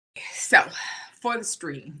So, for the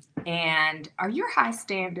stream, and are your high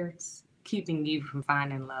standards keeping you from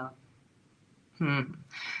finding love? Hmm,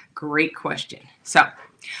 great question. So,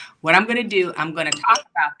 what I'm going to do, I'm going to talk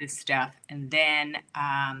about this stuff, and then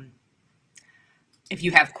if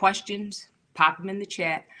you have questions, pop them in the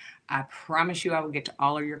chat. I promise you I will get to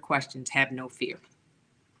all of your questions. Have no fear.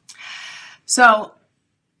 So,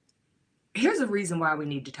 here's a reason why we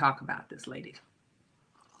need to talk about this, ladies.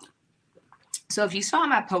 So, if you saw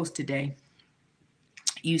my post today,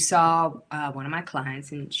 you saw one of my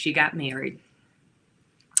clients, and she got married.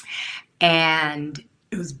 And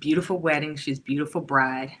it was a beautiful wedding. She's a beautiful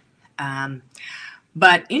bride.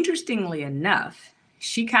 But interestingly enough,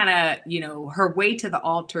 she kind of, her way to the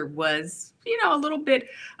altar was, a little bit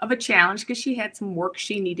of a challenge because she had some work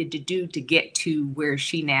she needed to do to get to where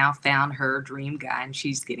she now found her dream guy and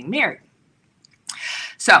she's getting married.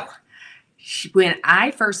 So when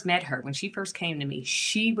I first met her, when she first came to me,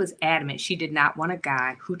 she was adamant she did not want a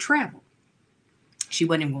guy who traveled. She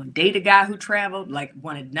wasn't even going to date a guy who traveled,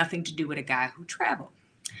 wanted nothing to do with a guy who traveled.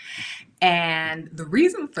 And the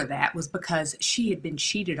reason for that was because she had been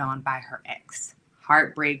cheated on by her ex.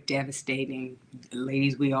 Heartbreak, devastating.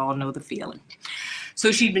 Ladies, we all know the feeling.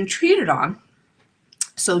 So she'd been cheated on.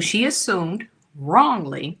 So she assumed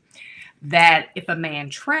wrongly that if a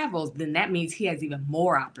man travels, then that means he has even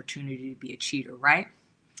more opportunity to be a cheater, right?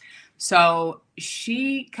 So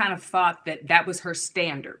she kind of thought that that was her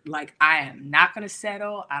standard. Like, I am not going to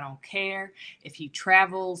settle. I don't care. If he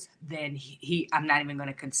travels, then I'm not even going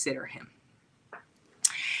to consider him.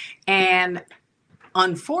 And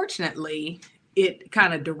unfortunately, it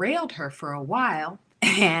kind of derailed her for a while.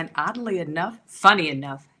 And oddly enough, funny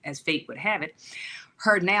enough, as fate would have it,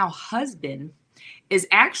 her now husband is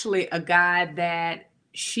actually a guy that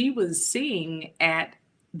she was seeing at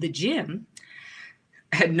the gym.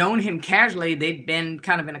 Had known him casually. They'd been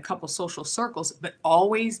kind of in a couple social circles, but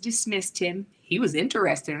always dismissed him. He was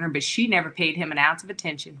interested in her, but she never paid him an ounce of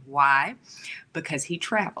attention. Why? Because he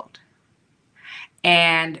traveled.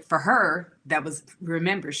 And for her, that was,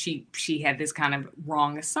 remember, she had this kind of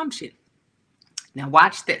wrong assumption. Now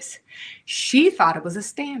watch this. She thought it was a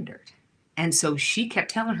standard. And so she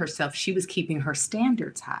kept telling herself she was keeping her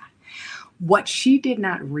standards high. What she did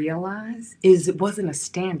not realize is it wasn't a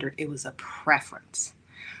standard, it was a preference.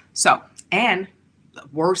 So, and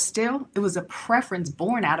worse still, it was a preference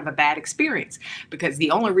born out of a bad experience, because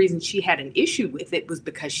the only reason she had an issue with it was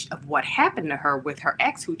because of what happened to her with her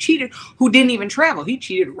ex who cheated, who didn't even travel. He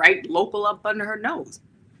cheated right local up under her nose.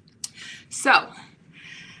 So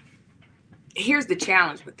here's the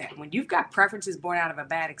challenge with that. When you've got preferences born out of a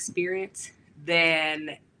bad experience,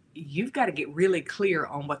 then you've got to get really clear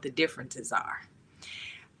on what the differences are.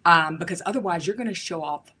 Because otherwise you're going to show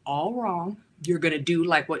off all wrong. You're going to do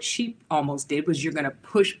like what she almost did, was you're going to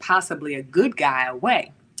push possibly a good guy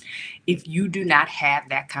away if you do not have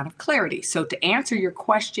that kind of clarity. So to answer your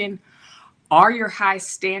question, are your high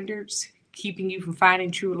standards keeping you from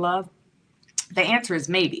finding true love? The answer is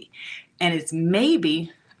maybe. And it's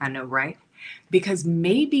maybe, I know, right? Because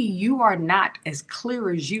maybe you are not as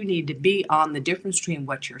clear as you need to be on the difference between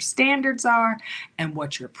what your standards are and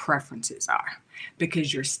what your preferences are.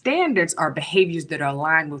 Because your standards are behaviors that are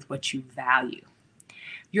aligned with what you value.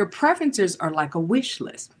 Your preferences are like a wish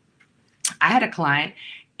list. I had a client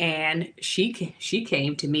and she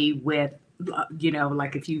came to me with,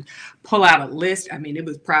 like if you pull out a list, I mean, it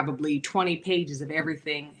was probably 20 pages of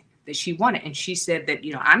everything that she wanted. And she said that,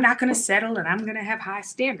 I'm not going to settle and I'm going to have high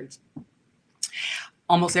standards.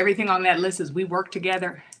 Almost everything on that list as we worked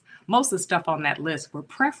together, most of the stuff on that list were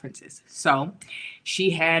preferences. So she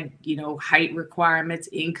had, height requirements,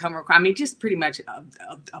 income requirements, I mean, just pretty much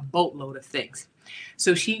a boatload of things.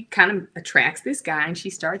 So she kind of attracts this guy and she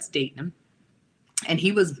starts dating him. And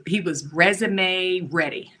he was resume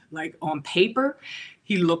ready. Like on paper,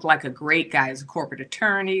 he looked like a great guy. He's a corporate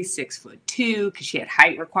attorney, 6'2", because she had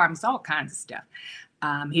height requirements, all kinds of stuff.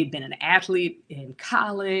 He'd been an athlete in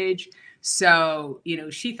college. So,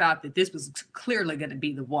 she thought that this was clearly going to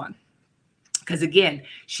be the one. Because again,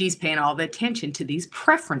 she's paying all the attention to these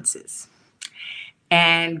preferences.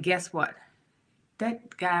 And guess what?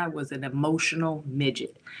 That guy was an emotional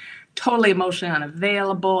midget. Totally emotionally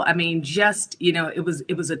unavailable. I mean, just, it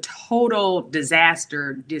was a total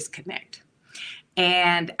disaster disconnect.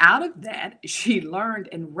 And out of that, she learned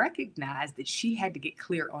and recognized that she had to get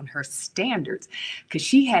clear on her standards, because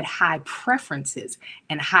she had high preferences,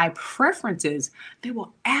 and high preferences, they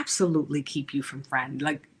will absolutely keep you from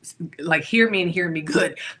finding, like hear me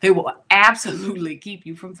good. They will absolutely keep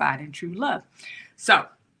you from finding true love. So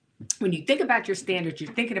when you think about your standards,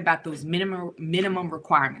 you're thinking about those minimum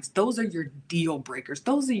requirements. Those are your deal breakers.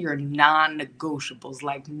 Those are your non-negotiables,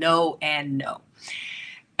 like no and no.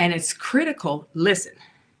 And it's critical. Listen,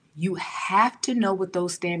 you have to know what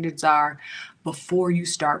those standards are before you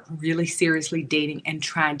start really seriously dating and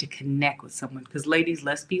trying to connect with someone. Because, ladies,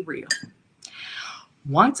 let's be real.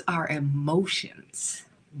 Once our emotions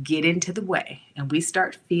get into the way and we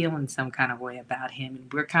start feeling some kind of way about him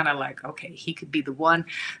and we're kind of like, okay, he could be the one,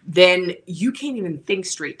 then you can't even think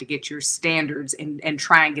straight to get your standards and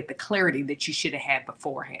try and get the clarity that you should have had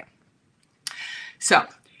beforehand. So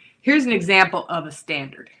here's an example of a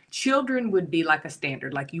standard. Children would be like a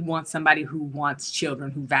standard, like you want somebody who wants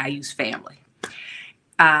children, who values family.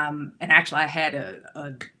 And actually I had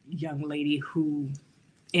a young lady who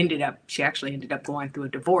she actually ended up going through a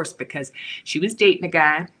divorce because she was dating a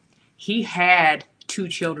guy. He had 2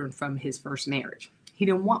 children from his first marriage. He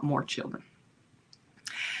didn't want more children.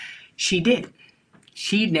 She did.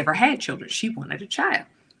 She'd never had children. She wanted a child.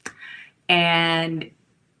 And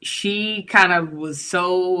she kind of was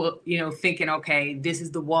so, thinking, okay, this is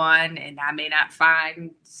the one, and I may not find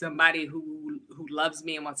somebody who loves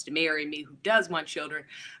me and wants to marry me, who does want children.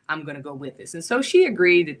 I'm going to go with this. And so she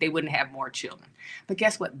agreed that they wouldn't have more children. But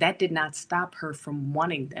guess what? That did not stop her from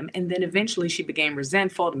wanting them. And then eventually she became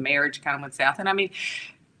resentful. The marriage kind of went south. And I mean,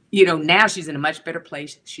 now she's in a much better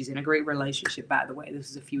place. She's in a great relationship, by the way. This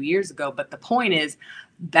was a few years ago. But the point is,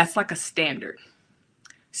 that's like a standard.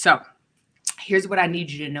 So here's what I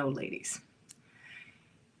need you to know, ladies.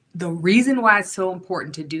 The reason why it's so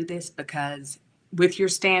important to do this, because with your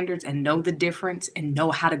standards and know the difference and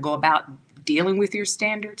know how to go about dealing with your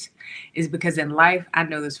standards, is because in life, I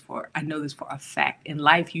know this for a fact. In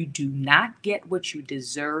life, you do not get what you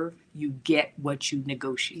deserve. You get what you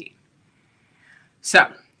negotiate.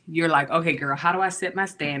 So you're like, okay, girl, how do I set my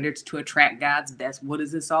standards to attract God's best? What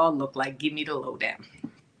does this all look like? Give me the lowdown.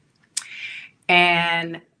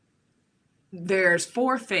 And there's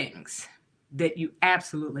 4 things that you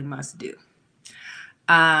absolutely must do.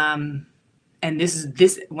 And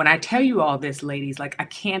this when I tell you all this, ladies, like, I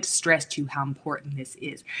can't stress to you how important this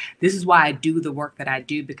is. This is why I do the work that I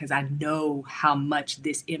do, because I know how much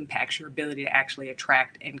this impacts your ability to actually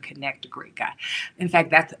attract and connect a great guy. In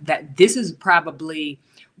fact, this is probably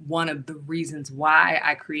one of the reasons why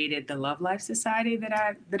I created the Love Life Society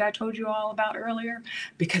that I told you all about earlier,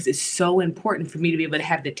 because it's so important for me to be able to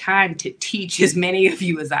have the time to teach as many of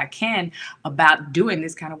you as I can about doing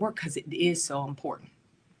this kind of work, because it is so important.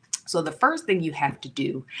 So the first thing you have to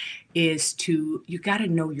do is you got to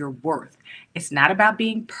know your worth. It's not about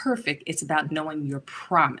being perfect. It's about knowing your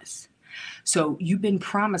promise. So you've been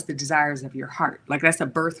promised the desires of your heart. Like, that's a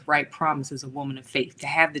birthright promise as a woman of faith, to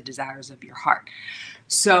have the desires of your heart.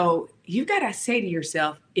 So you've got to say to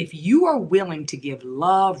yourself, if you are willing to give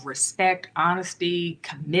love, respect, honesty,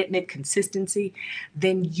 commitment, consistency,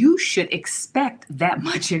 then you should expect that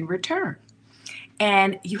much in return.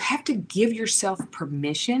 And you have to give yourself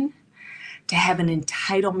permission to have an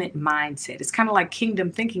entitlement mindset. It's kind of like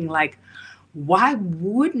kingdom thinking, like, why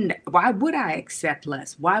would I accept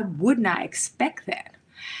less? Why wouldn't I expect that?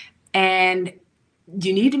 And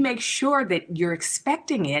you need to make sure that you're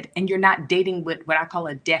expecting it and you're not dating with what I call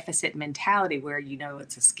a deficit mentality, where,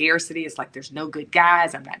 it's a scarcity. It's like, there's no good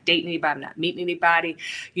guys. I'm not dating anybody. I'm not meeting anybody.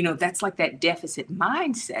 That's like that deficit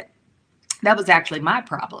mindset. That was actually my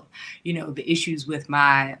problem. The issues with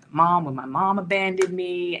my mom, when my mom abandoned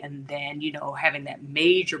me, and then, having that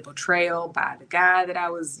major betrayal by the guy that I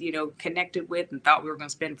was, connected with and thought we were going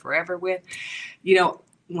to spend forever with.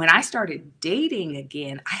 When I started dating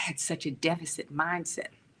again, I had such a deficit mindset.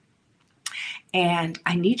 And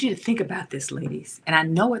I need you to think about this, ladies. And I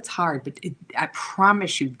know it's hard, but I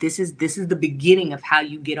promise you, this is the beginning of how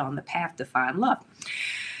you get on the path to find love.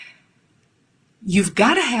 You've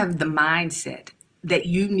got to have the mindset that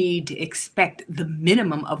you need to expect the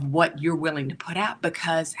minimum of what you're willing to put out,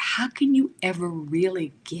 because how can you ever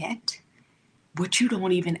really get what you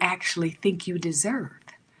don't even actually think you deserve?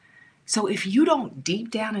 So if you don't deep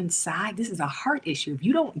down inside, this is a heart issue. If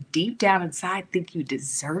you don't deep down inside think you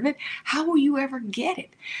deserve it, how will you ever get it?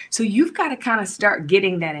 So you've got to kind of start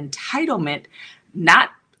getting that entitlement, not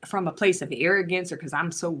from a place of arrogance or because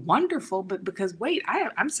I'm so wonderful, but because, wait,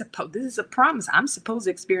 this is a promise. I'm supposed to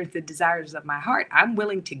experience the desires of my heart. I'm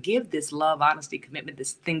willing to give this love, honesty, commitment,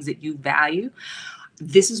 these things that you value.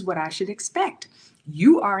 This is what I should expect.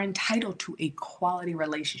 You are entitled to a quality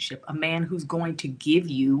relationship, a man who's going to give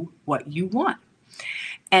you what you want.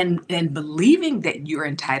 And believing that you're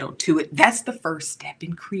entitled to it, that's the first step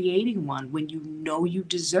in creating one when you know you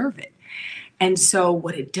deserve it. And so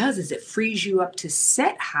what it does is it frees you up to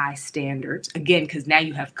set high standards, again, because now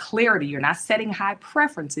you have clarity. You're not setting high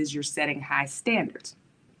preferences, you're setting high standards.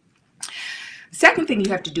 The second thing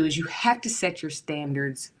you have to do is you have to set your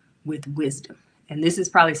standards with wisdom. And this is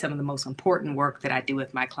probably some of the most important work that I do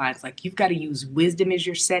with my clients. Like, you've got to use wisdom as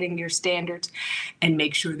you're setting your standards, and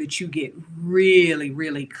make sure that you get really,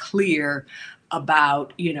 really clear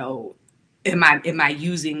about, am I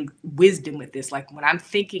using wisdom with this? Like, when I'm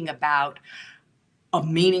thinking about a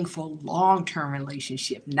meaningful long-term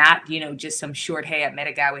relationship, not, just some short, hey, I met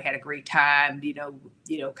a guy, we had a great time,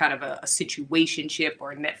 kind of a situationship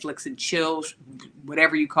or a Netflix and chill,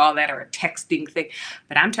 whatever you call that, or a texting thing.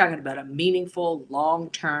 But I'm talking about a meaningful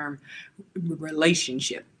long-term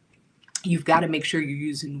relationship. You've got to make sure you're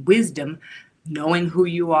using wisdom, knowing who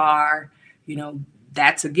you are.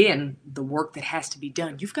 That's, again, the work that has to be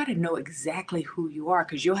done. You've got to know exactly who you are,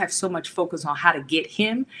 because you'll have so much focus on how to get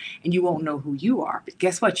him and you won't know who you are. But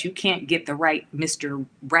guess what? You can't get the right Mr.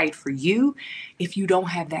 Right for you if you don't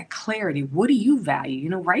have that clarity. What do you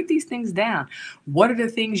value? Write these things down. What are the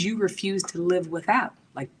things you refuse to live without?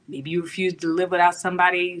 Like, maybe you refuse to live without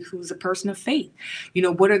somebody who's a person of faith.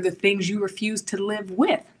 What are the things you refuse to live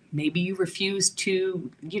with? Maybe you refuse to,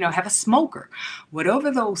 have a smoker. Whatever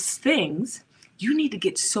those things, you need to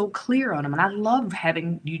get so clear on them. And I love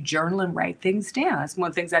having you journal and write things down. That's one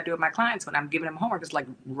of the things I do with my clients when I'm giving them homework. It's like,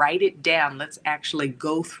 write it down. Let's actually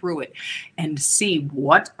go through it and see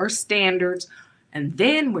what are standards. And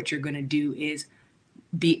then what you're going to do is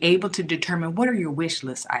be able to determine what are your wish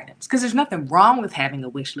list items. Because there's nothing wrong with having a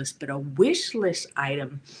wish list, but a wish list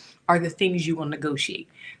item are the things you will negotiate.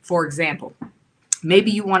 For example, maybe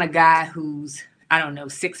you want a guy who's,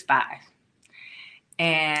 6'5".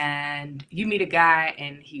 And you meet a guy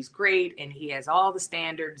and he's great and he has all the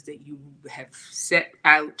standards that you have set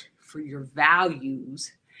out for your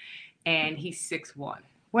values, and he's 6'1".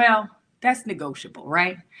 Well, that's negotiable,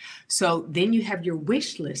 right? So then you have your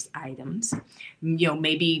wish list items,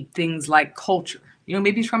 maybe things like culture.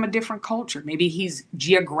 Maybe he's from a different culture. Maybe he's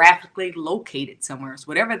geographically located somewhere. So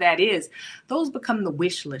whatever that is, those become the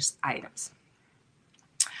wish list items.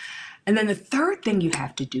 And then the third thing you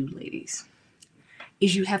have to do, ladies,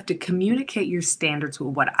 is you have to communicate your standards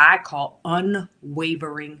with what I call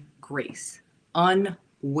unwavering grace.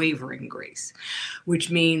 Unwavering grace, which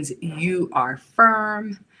means you are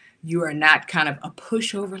firm. You are not kind of a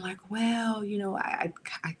pushover, like, well, I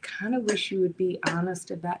kind of wish you would be honest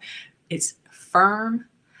about it. It's firm,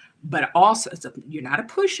 but also you're not a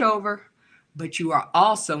pushover, but you are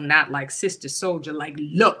also not like Sister Soldier, like,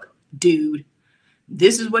 look, dude,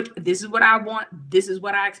 this is what I want. This is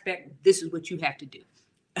what I expect. This is what you have to do.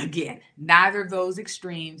 Again, neither of those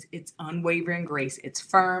extremes. It's unwavering grace. It's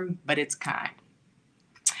firm, but it's kind.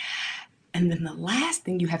 And then the last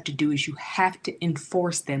thing you have to do is you have to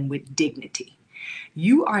enforce them with dignity.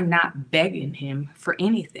 You are not begging him for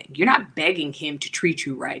anything. You're not begging him to treat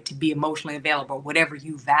you right, to be emotionally available, whatever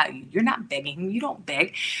you value. You're not begging him. You don't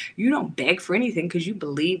beg. You don't beg for anything because you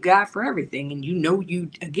believe God for everything. And you know you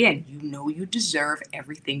deserve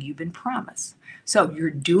everything you've been promised. So you're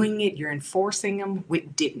doing it. You're enforcing them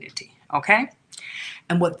with dignity. Okay?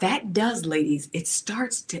 And what that does, ladies, it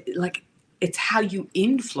starts to, it's how you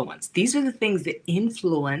influence. These are the things that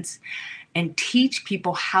influence and teach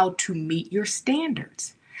people how to meet your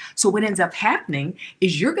standards. So what ends up happening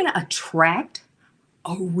is you're going to attract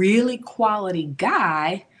a really quality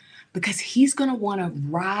guy because he's going to want to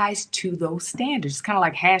rise to those standards. It's kind of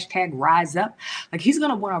like #rise up. Like, he's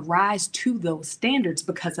going to want to rise to those standards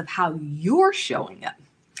because of how you're showing up.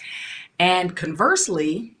 And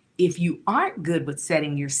conversely, if you aren't good with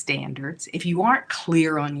setting your standards, if you aren't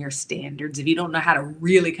clear on your standards, if you don't know how to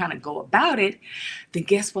really kind of go about it, then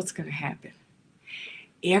guess what's going to happen?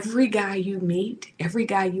 Every guy you meet, every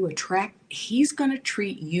guy you attract, he's going to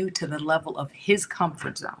treat you to the level of his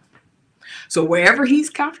comfort zone. So wherever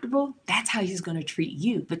he's comfortable, that's how he's going to treat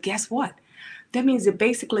you. But guess what? That means that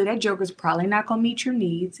basically that joker's probably not going to meet your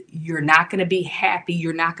needs. You're not going to be happy.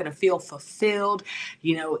 You're not going to feel fulfilled.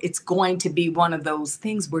 It's going to be one of those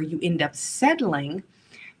things where you end up settling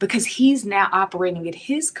because he's now operating at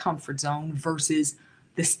his comfort zone versus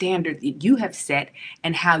the standard that you have set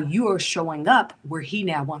and how you are showing up where he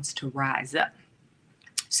now wants to rise up.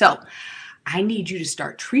 So I need you to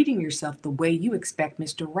start treating yourself the way you expect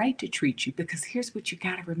Mr. Right to treat you, because here's what you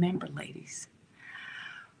got to remember, ladies.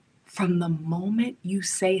 From the moment you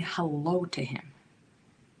say hello to him,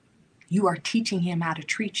 you are teaching him how to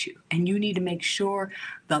treat you. And you need to make sure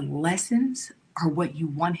the lessons are what you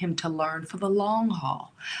want him to learn for the long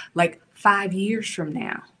haul, like 5 years from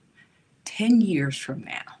now, 10 years from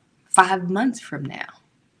now, 5 months from now.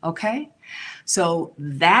 Okay? So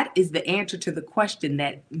that is the answer to the question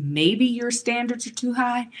that maybe your standards are too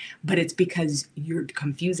high, but it's because you're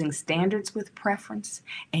confusing standards with preference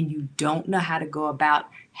and you don't know how to go about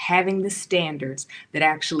having the standards that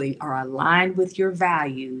actually are aligned with your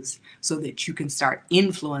values so that you can start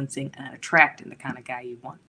influencing and attracting the kind of guy you want.